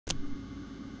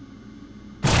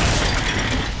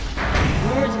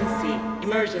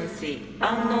Emergency.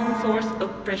 Unknown source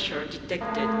of pressure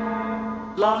detected.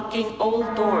 Locking all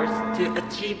doors to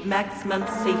achieve maximum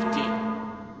safety.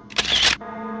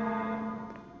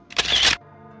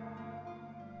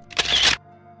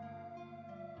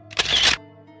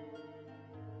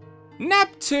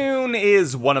 Neptune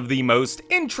is one of the most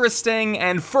interesting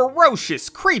and ferocious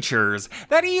creatures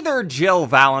that either Jill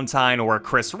Valentine or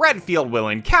Chris Redfield will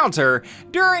encounter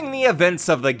during the events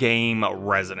of the game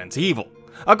Resident Evil.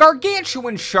 A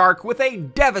gargantuan shark with a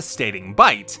devastating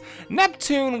bite,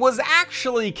 Neptune was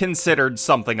actually considered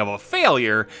something of a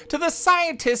failure to the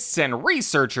scientists and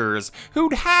researchers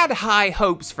who'd had high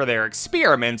hopes for their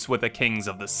experiments with the kings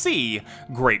of the sea,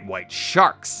 great white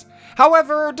sharks.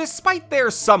 However, despite their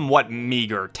somewhat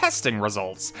meager testing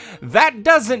results, that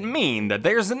doesn't mean that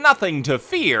there's nothing to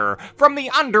fear from the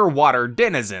underwater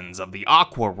denizens of the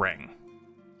Aqua Ring.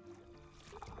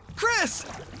 Chris!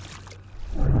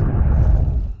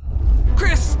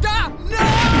 Chris, stop! No!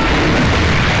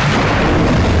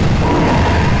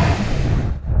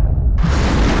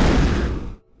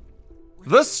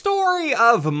 The story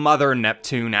of Mother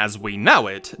Neptune as we know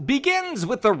it begins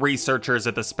with the researchers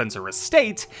at the Spencer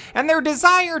Estate and their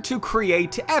desire to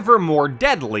create ever more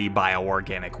deadly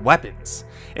bioorganic weapons.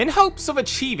 In hopes of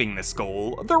achieving this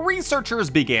goal, the researchers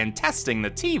began testing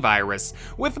the T-virus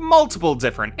with multiple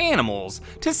different animals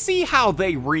to see how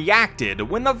they reacted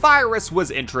when the virus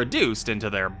was introduced into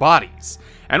their bodies.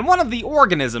 And one of the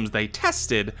organisms they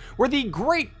tested were the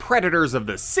great predators of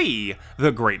the sea,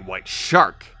 the great white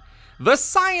shark. The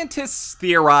scientists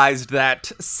theorized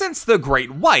that, since the great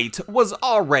white was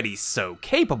already so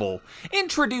capable,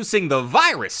 introducing the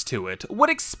virus to it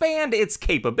would expand its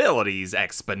capabilities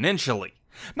exponentially.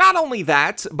 Not only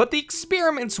that, but the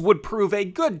experiments would prove a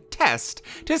good test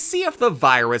to see if the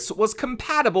virus was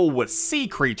compatible with sea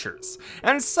creatures,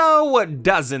 and so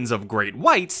dozens of great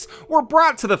whites were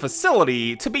brought to the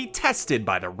facility to be tested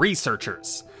by the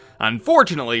researchers.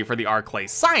 Unfortunately for the Arclay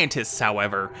scientists,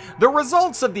 however, the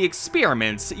results of the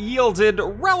experiments yielded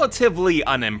relatively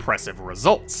unimpressive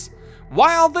results.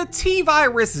 While the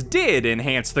T-virus did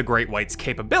enhance the Great White's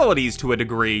capabilities to a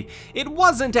degree, it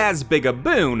wasn't as big a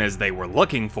boon as they were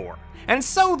looking for, and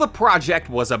so the project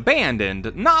was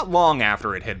abandoned not long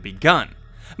after it had begun.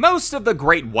 Most of the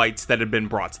great whites that had been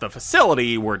brought to the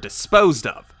facility were disposed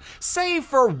of, save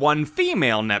for one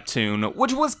female Neptune,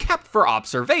 which was kept for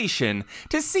observation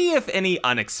to see if any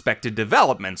unexpected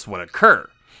developments would occur.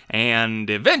 And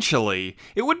eventually,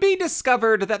 it would be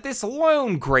discovered that this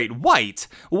lone great white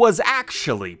was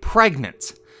actually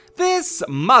pregnant. This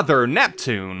Mother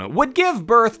Neptune would give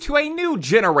birth to a new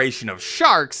generation of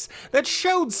sharks that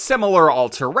showed similar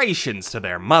alterations to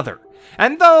their mother.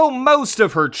 And though most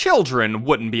of her children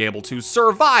wouldn't be able to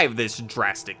survive this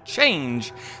drastic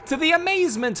change, to the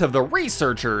amazement of the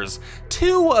researchers,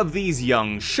 2 of these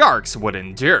young sharks would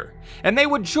endure, and they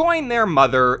would join their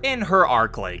mother in her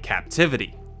Arclay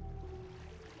captivity.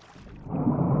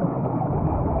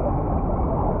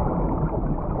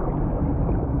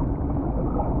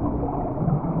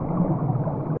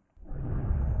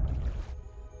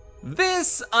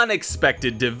 This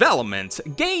unexpected development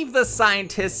gave the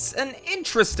scientists an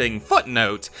interesting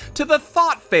footnote to the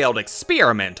thought-failed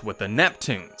experiment with the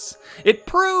Neptunes. It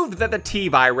proved that the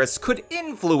T-virus could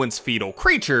influence fetal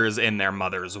creatures in their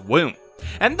mother's womb.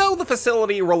 And though the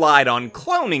facility relied on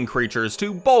cloning creatures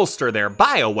to bolster their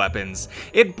bioweapons,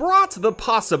 it brought the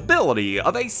possibility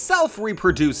of a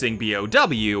self-reproducing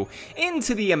BOW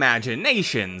into the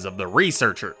imaginations of the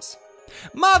researchers.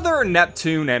 Mother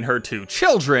Neptune and her 2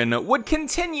 children would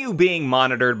continue being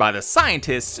monitored by the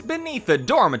scientists beneath the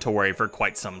dormitory for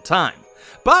quite some time,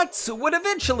 but would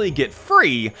eventually get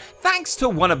free thanks to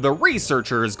one of the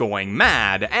researchers going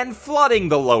mad and flooding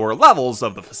the lower levels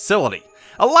of the facility,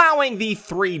 allowing the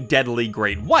 3 deadly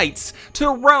great whites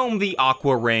to roam the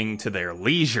Aqua Ring to their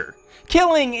leisure,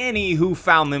 killing any who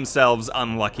found themselves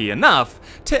unlucky enough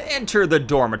to enter the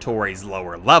dormitory's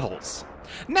lower levels.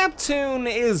 Neptune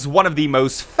is one of the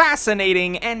most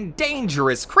fascinating and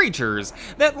dangerous creatures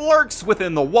that lurks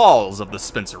within the walls of the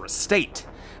Spencer Estate.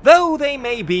 Though they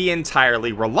may be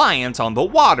entirely reliant on the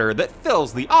water that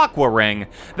fills the Aqua Ring,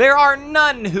 there are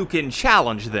none who can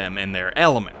challenge them in their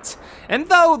element. And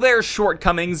though their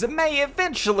shortcomings may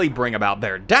eventually bring about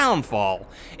their downfall,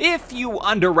 if you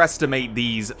underestimate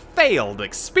these failed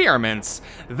experiments,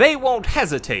 they won't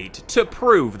hesitate to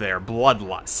prove their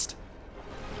bloodlust.